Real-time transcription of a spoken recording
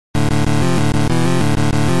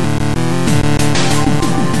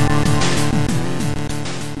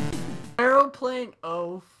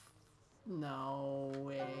No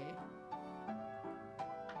way.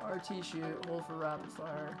 RT shoot, hold for rapid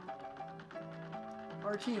fire.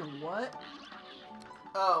 RT and what?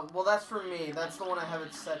 Oh, well that's for me. That's the one I have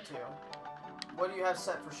it set to. What do you have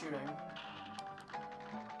set for shooting?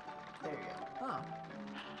 There you go. Oh.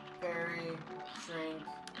 Parry, shrink.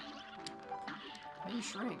 How do you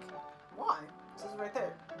shrink? Why? It says right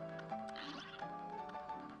there.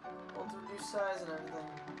 Hold to reduce size and everything.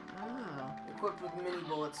 Oh. Equipped with mini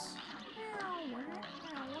bullets.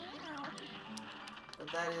 But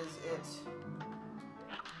that is it.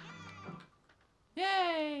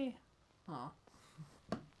 Yay! Oh.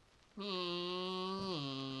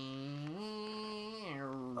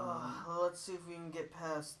 Let's see if we can get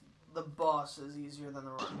past the bosses easier than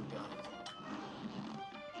the run guns.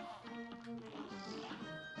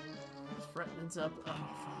 Threatenin Zepplin. Oh,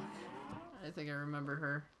 fuck. I think I remember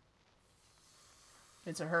her.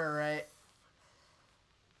 It's a her, right?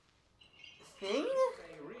 Thing?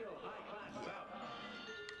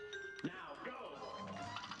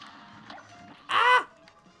 Ah!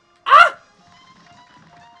 Ah!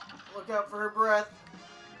 Look out for her breath.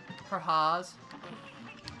 Her haws.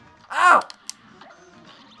 Ow!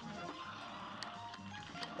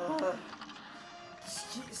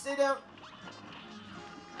 Stay down.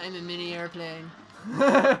 I'm a mini airplane.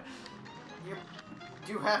 You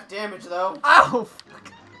do half damage though. Ow!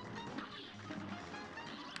 Fuck.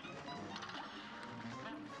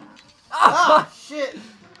 Ah, shit.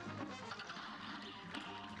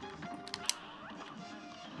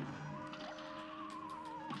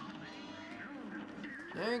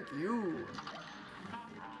 Thank you.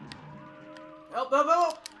 Help, help,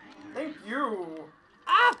 help! Thank you.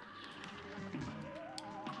 Ah!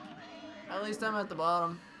 At least I'm at the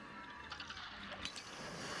bottom.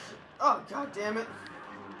 Oh, god damn it.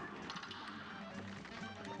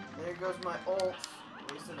 There goes my ult.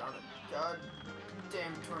 Wasted on a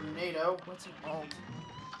goddamn tornado. What's an alt?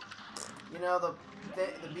 You know, the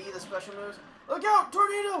B, the special moves. Look out!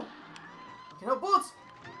 Tornado! Can help bullets!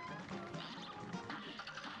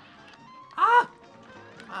 Ah!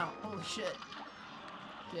 Wow, holy shit.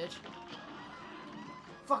 Bitch.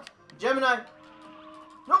 Fuck! Gemini!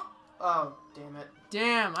 Nope! Oh, damn it.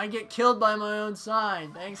 Damn, I get killed by my own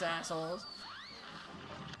sign. Thanks, assholes.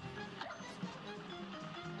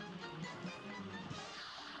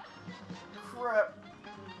 Crap.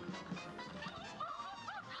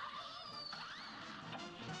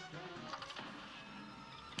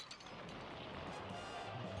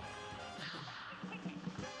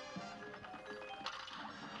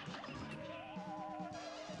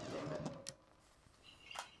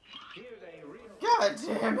 God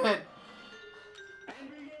damn it!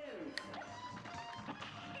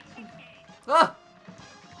 Ah!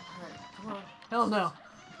 Alright, come on. Hell no.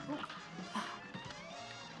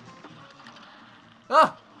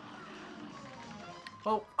 Ah!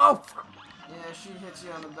 Oh, oh! Yeah, she hits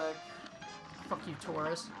you on the back. Fuck you,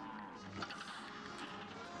 Taurus.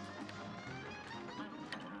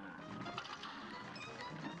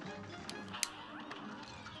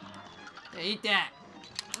 Yeah, eat that.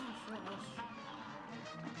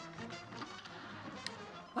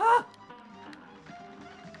 Ah!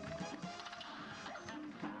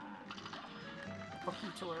 Fuck you,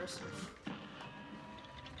 Taurus.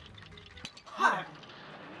 Hi!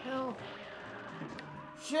 Hell.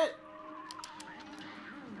 Shit!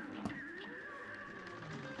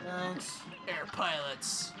 Thanks. Air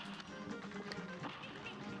pilots.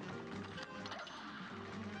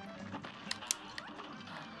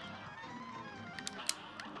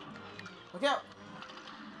 Look out!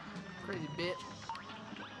 Crazy bitch.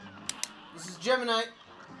 This is Gemini.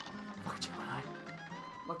 Fuck Gemini.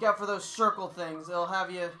 Look out for those circle things. They'll have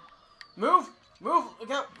you... Move! Move!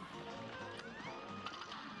 Look out!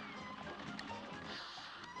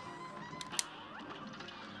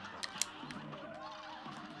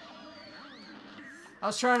 I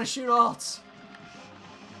was trying to shoot alts.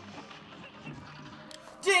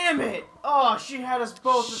 Damn it! Oh, she had us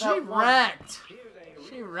both with She that one. wrecked.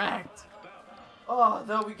 She wrecked. Oh,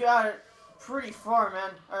 though we got it pretty far, man.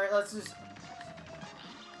 Alright, let's just...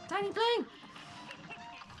 Tiny plane.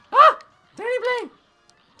 Ah! Tiny plane.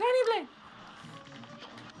 Tiny plane.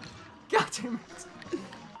 God damn it.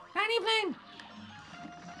 Tiny plane.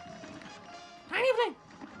 Tiny plane.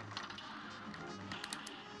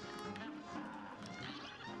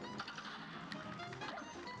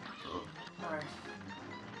 Alright.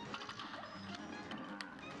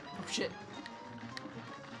 Oh shit.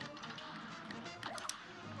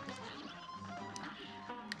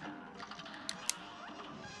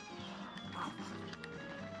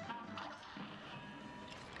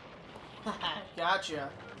 Gotcha.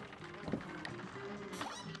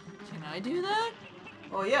 I do that?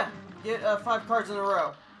 Oh yeah, get 5 cards in a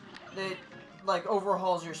row. They, like,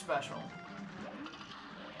 overhauls your special.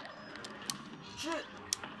 Shit!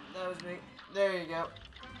 That was me. There you go.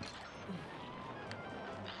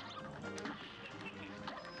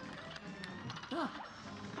 Huh.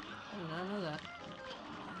 I did not know that.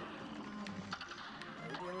 Are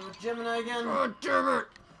we dealing with Gemini again? God damn it!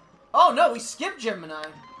 Oh no, we skipped Gemini.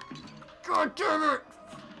 God damn it!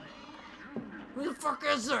 Who the fuck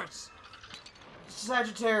is this?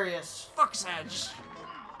 Sagittarius. Fuck Sag.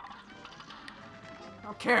 I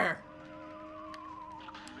don't care.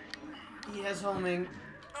 He has homing.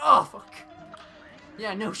 Oh, fuck.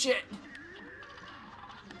 Yeah, no shit.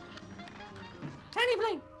 Tiny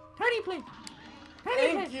plane! Tiny plane!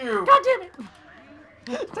 Tiny Thank plane! you! God damn it!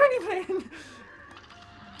 Tiny plane!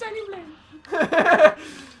 Tiny plane!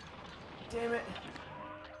 Damn it.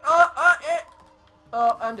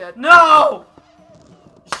 Oh, I'm dead. No!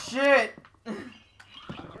 Shit!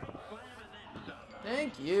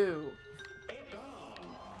 Thank you.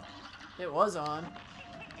 It was on.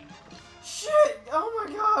 Shit! Oh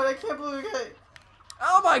my god, I can't believe it.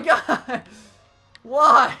 Oh my god!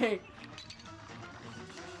 Why?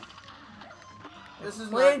 This is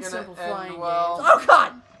Played not simple gonna flying end well. games. Oh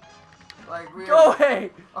god! Like, we Go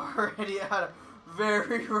away! already had a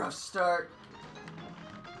very rough start.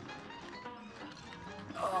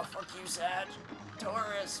 Oh, fuck you, Sag.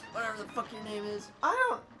 Taurus. Whatever the fuck your name is. I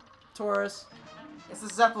don't... Taurus. It's the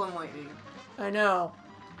Zeppelin lady. I know.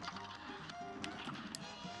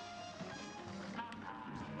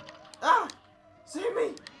 Ah! Save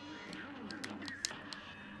me!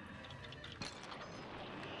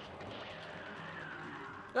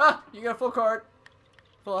 Ah! You got a full card.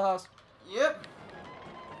 Full house. Yep.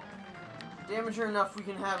 Damage her enough we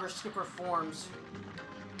can have her skip her forms.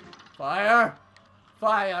 Fire!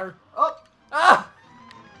 Fire! Oh! Ah!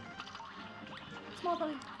 Small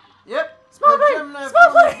plane. Yep. Small the plane! Gemini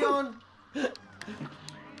Small form is plane! going.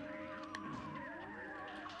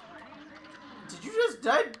 Did you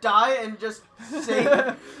just die and just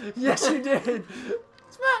save? Yes, you did.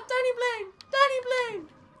 Smart, tiny plane! Tiny plane!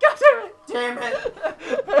 God damn it! Damn it!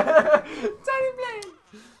 Tiny plane!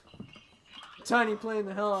 Tiny plane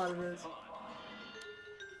the hell out of this.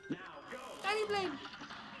 Tiny plane!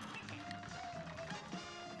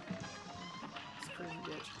 It's crazy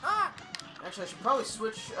bitch. Ah! Actually, I should probably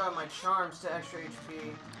switch my charms to extra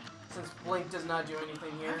HP, since Blink does not do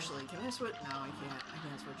anything here. Actually, can I switch? No, I can't. I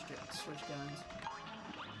can't switch guns.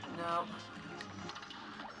 No.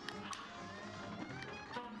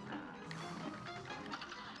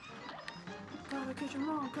 Gotta catch 'em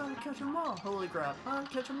all, gotta catch 'em all. Holy crap. Gotta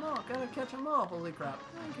catch 'em all, gotta catch 'em all. Holy crap.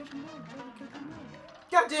 Gotta catch 'em all, gotta catch 'em all.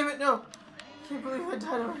 God damn it, no! Can't believe I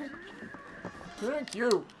died already. Thank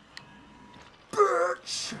you.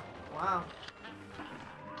 Bitch! Wow.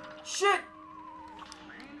 Shit!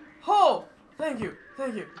 Oh! Thank you,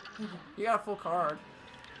 thank you, thank you. You got a full card.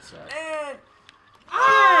 So. And...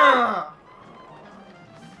 Ah!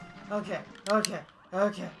 Okay, okay,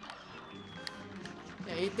 okay.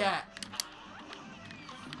 Yeah, eat that.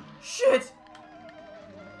 Shit!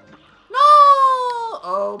 No!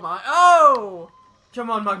 Oh my. Oh! Come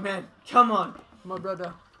on, Mugman. Come on. My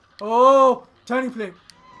brother. Oh! Tiny plane.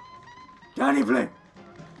 Tiny plane.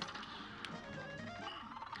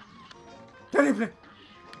 Tiny plane.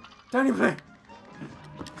 Tiny plane.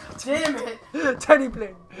 Damn it! Tiny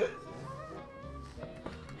plane.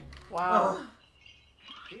 Wow. Oh.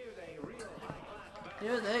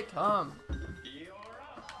 Here they come.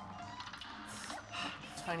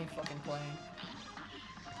 Tiny fucking plane.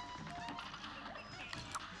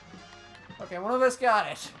 Okay, one of us got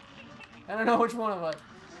it. I don't know which one of us.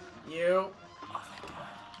 You.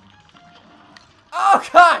 Oh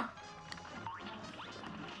god!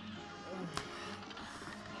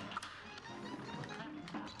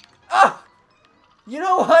 Oh! You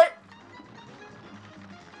know what?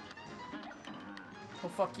 Oh,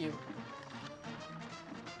 fuck you.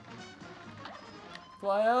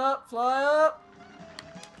 Fly up, fly up!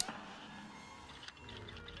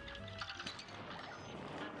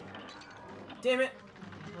 Damn it.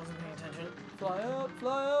 Wasn't paying attention. Fly up,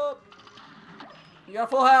 fly up! You got a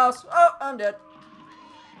full house. Oh, I'm dead.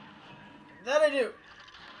 That I do.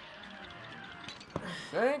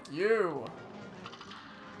 Thank you.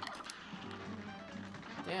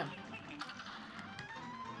 Damn.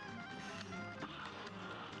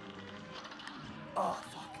 Oh,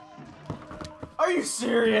 fuck. Are you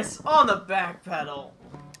serious? On the back pedal.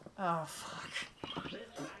 Oh, fuck.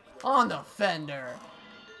 On the fender.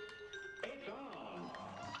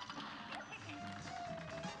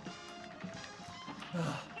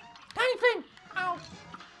 Tiny plane! Ow!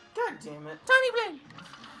 God damn it. Tiny Bling!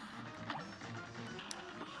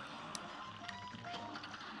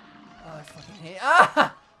 Oh, I fucking hate...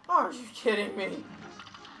 Ah! Are you kidding me?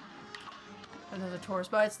 Another Taurus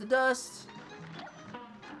bites the dust.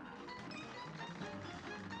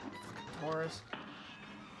 Taurus.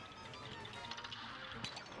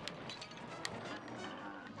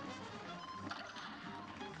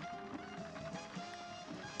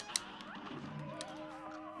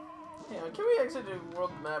 Can we exit the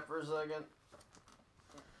world map for a second?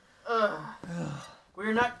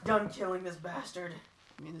 We're not done killing this bastard.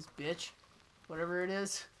 I mean, this bitch. Whatever it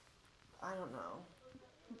is. I don't know.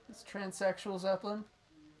 It's transsexual Zeppelin.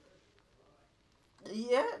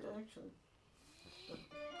 Yeah, actually.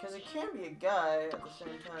 Because it can be a guy at the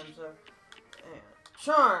same time, so... Man.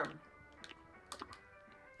 Charm!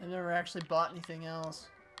 I've never actually bought anything else.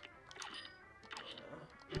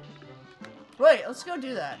 Wait, let's go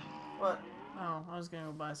do that. What? Oh, I was gonna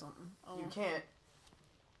go buy something. Oh. You can't.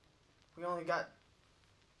 We only got...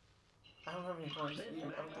 I don't have any coins.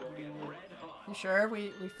 You sure?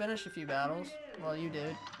 We finished a few battles. Well, you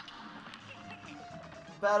did.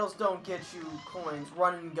 Battles don't get you coins.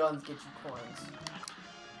 Running guns get you coins.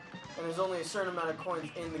 And there's only a certain amount of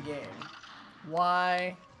coins in the game.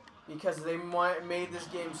 Why? Because they made this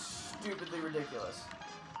game stupidly ridiculous.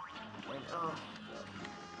 And,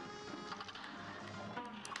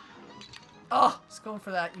 oh, let's go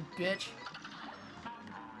for that, you bitch.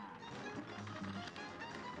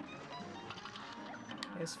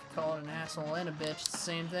 I guess if you call it an asshole and a bitch, it's the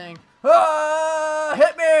same thing. Ah!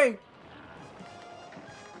 Hit me!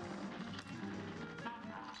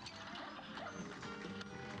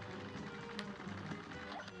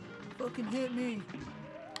 Fucking hit me.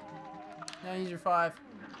 Now use your 5.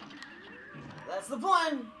 That's the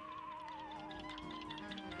plan!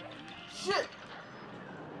 Shit!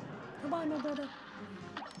 Goodbye, my brother.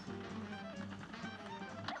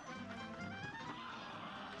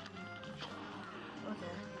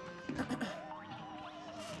 Okay.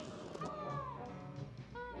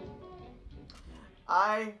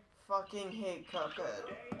 I fucking hate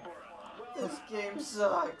Cuphead. This game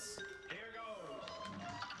sucks.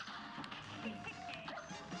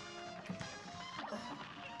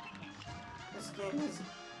 This game is...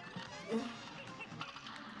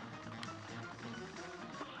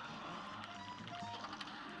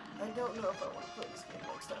 I don't know if I want to play this game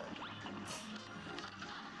next time.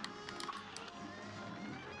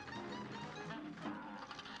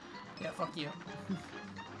 Yeah, fuck you.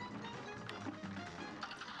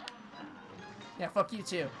 Yeah, fuck you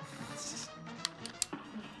too.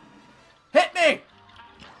 Hit me!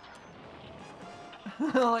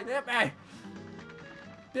 Like, hit me!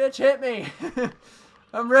 Bitch, hit me!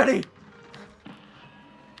 I'm ready!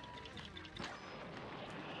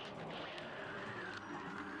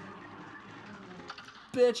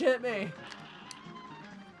 Bitch, hit me!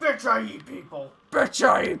 Bitch, I eat people! Bitch,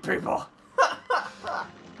 I eat people!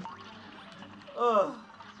 Ugh.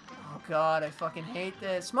 Oh god, I fucking hate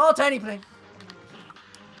this. Small tiny plane!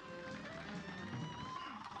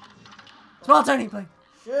 Small tiny plane!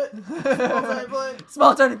 Shit! Small tiny plane!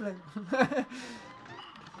 Small tiny plane!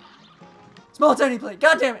 Small tiny plane!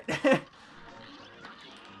 God damn it!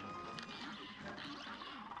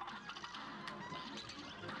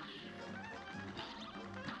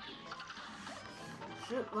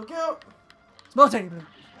 Shit, look out! Small tiny plane!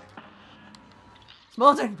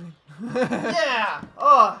 Small tiny plane! Yeah!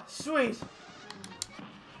 Oh, sweet!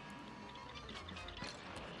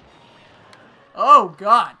 Oh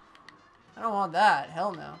god! I don't want that.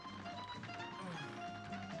 Hell no.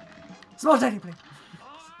 Small tiny plane!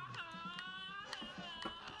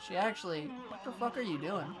 She actually... What the fuck are you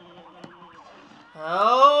doing?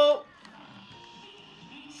 Help!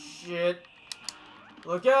 Shit.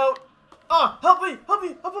 Look out! Oh, help me! Help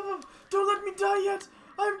me! Help, help, help! Don't let me die yet!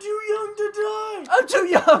 I'm too young to die! I'm too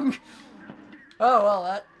young! Oh, well,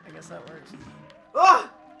 I guess that works.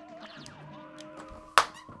 Ah!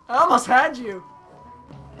 I almost had you!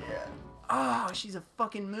 Yeah. Oh, she's a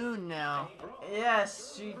fucking moon now.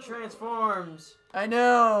 Yes, she transforms. I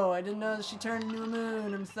know! I didn't know that she turned into a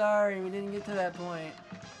moon. I'm sorry, we didn't get to that point.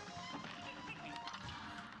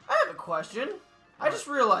 I have a question. I just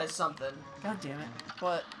realized something. God damn it.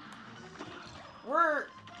 What? We're...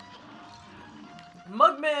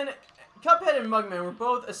 Mugman... Cuphead and Mugman were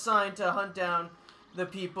both assigned to hunt down the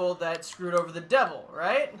people that screwed over the devil,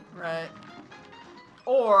 right? Right.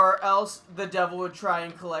 Or else the devil would try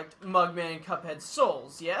and collect Mugman and Cuphead's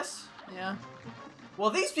souls, yes? Yeah. Well,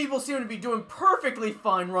 these people seem to be doing perfectly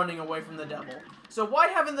fine running away from the devil. So why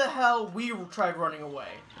haven't the hell we tried running away?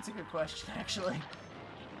 That's a good question, actually.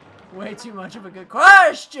 Way too much of a good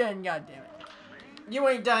question. God damn it. You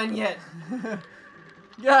ain't dying yet.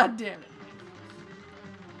 God damn it.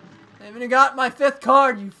 I haven't got my 5th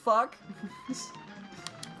card, you fuck.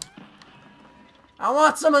 I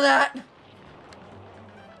want some of that.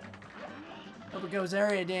 Hope it goes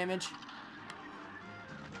area damage.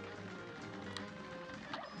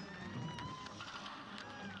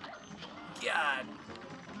 God.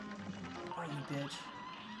 Oh, you bitch.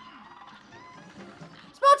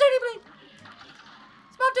 Small tiny blink.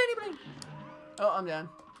 Small tiny blink. Oh, I'm down.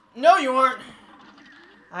 No, you aren't.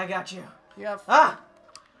 I got you. You got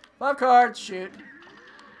 5 cards. Shoot.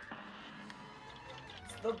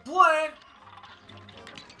 The plan.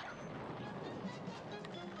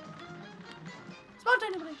 Small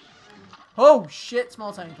tiny blink. Oh shit!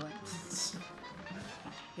 Small tiny blink.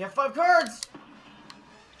 You have 5 cards.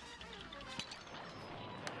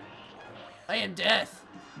 I am death.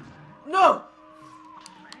 No.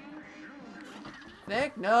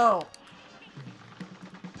 Think no.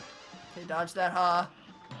 Okay, dodge that, huh?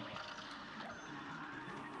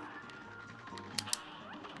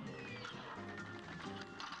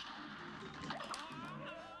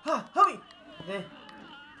 Help me. Okay.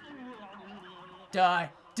 Die.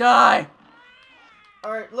 Die!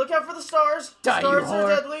 Alright, look out for the stars. Die, you Stars are whore.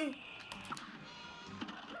 deadly.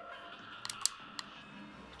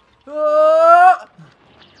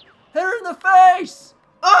 Hit her in the face!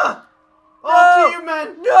 Ah! No! Oh, to you,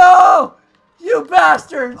 man! No! You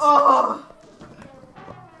bastards! Oh!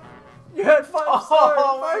 You had 5 stars!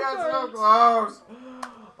 Oh my 5 god, so cards. close!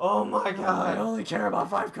 Oh my I god. only care about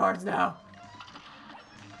 5 cards now.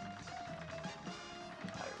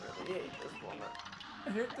 I really hate this woman. I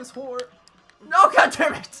hate this whore. No, god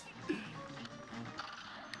damn it!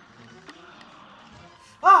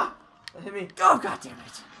 Ah! That hit me. Oh, god damn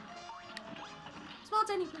it. Small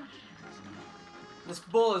tiny blink. This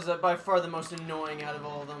bull is by far the most annoying out of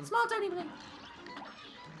all of them. Small tiny blink.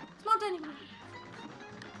 Small tiny blink.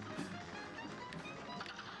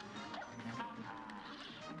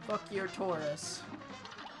 Fuck your Taurus.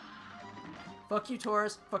 Fuck you,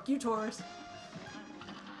 Taurus. Fuck you, Taurus.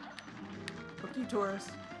 Fuck you, Taurus.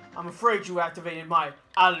 I'm afraid you activated my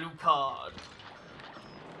Alucard.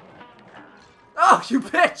 Oh, you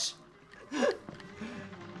bitch!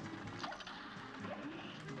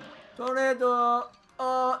 Tornado!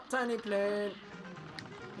 Oh, tiny plane.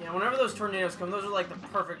 Yeah, whenever those tornadoes come, those are like the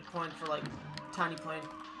perfect point for like tiny plane.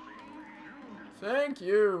 Thank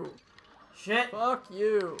you. Shit. Fuck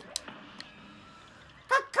you.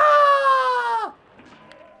 Caca!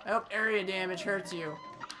 I hope area damage hurts you.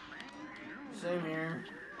 Same here.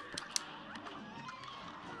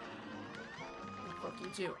 Fuck you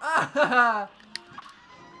too. Ah!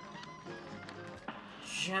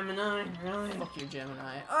 Gemini, really? Fuck you,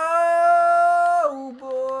 Gemini. Oh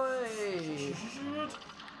boy! Shit.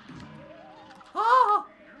 Ah!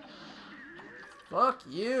 Fuck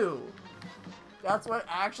you. That's what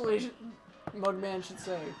actually Mugman should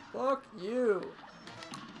say. Fuck you.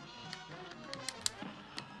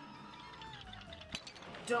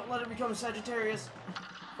 Don't let it become Sagittarius.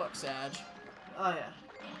 Fuck Sag. Oh yeah.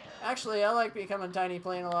 Actually, I like becoming Tiny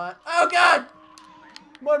Plane a lot. Oh god!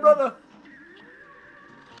 My brother!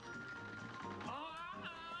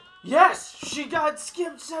 Yes! She got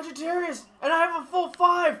skipped Sagittarius! And I have a full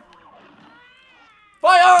 5!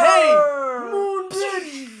 Fire! Hey! Moon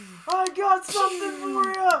bitch! I got something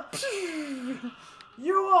for ya!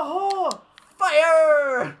 You a whore!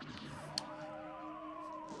 Fire!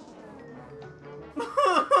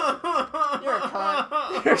 You're a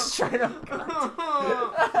cunt. You're straight up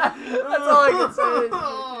cunt. That's all I can say is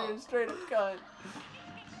you're straight up cunt.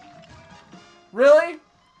 Really?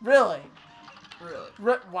 Really?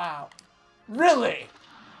 Really? Wow. Really?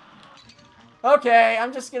 Okay,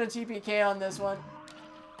 I'm just gonna TPK on this one.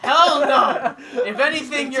 Hell no! If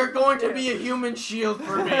anything, you're going to be a human shield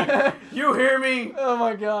for me. You hear me? Oh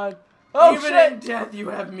my god. Oh Even shit! in death, you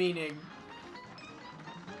have meaning.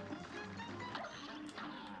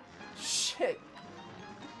 Shit.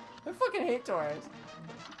 I fucking hate Taurus.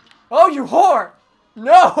 Oh, you whore!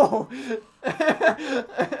 No!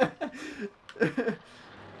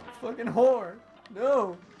 Fucking whore.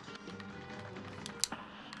 No.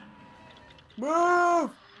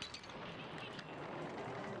 Move!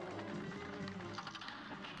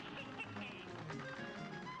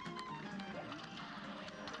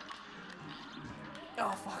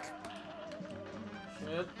 Oh, fuck.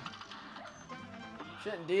 Shit.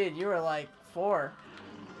 Shit, indeed. You were like 4.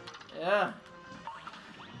 Yeah.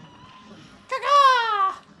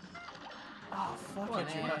 Caca! Oh, fucking Why'd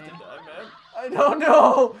you have to A. die, man? I don't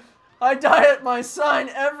know! I die at my sign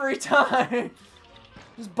every time!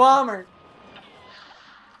 Just bomb her.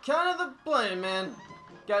 Kind of the plan, man.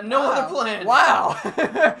 Got no other plan. Wow.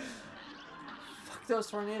 Fuck those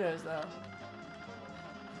tornadoes, though.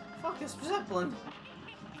 Fuck this Zeppelin.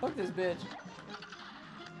 Fuck this bitch.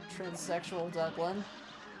 Transsexual Zeppelin.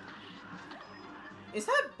 Is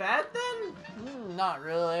that bad then? Not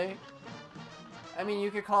really. I mean,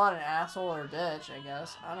 you could call it an asshole or a bitch, I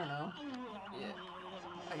guess. I don't know. Yeah.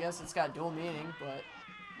 I guess it's got dual meaning, but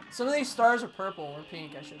some of these stars are purple, or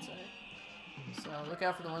pink, I should say. So look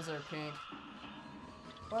out for the ones that are pink.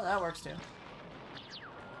 Well, that works too.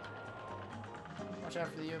 Watch out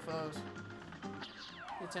for the UFOs.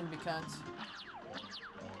 They tend to be cunts.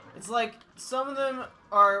 It's like, some of them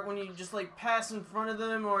are when you just like pass in front of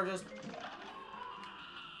them or just...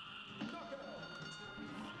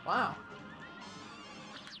 Wow.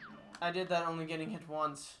 I did that only getting hit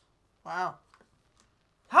once. Wow.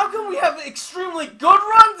 How come we have extremely good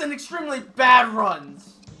runs and extremely bad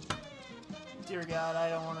runs? Dear God, I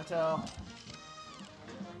don't want to tell.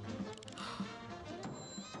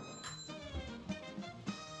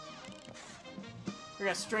 We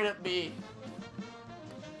got straight up B.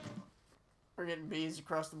 We're getting B's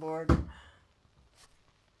across the board.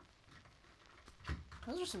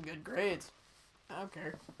 Those are some good grades. I don't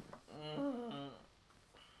care.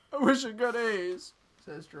 I wish I got A's,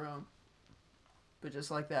 says Jerome. But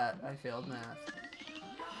just like that, I failed math.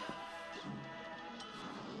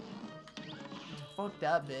 Fuck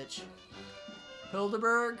that bitch. Hilda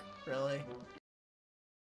Berg? Really?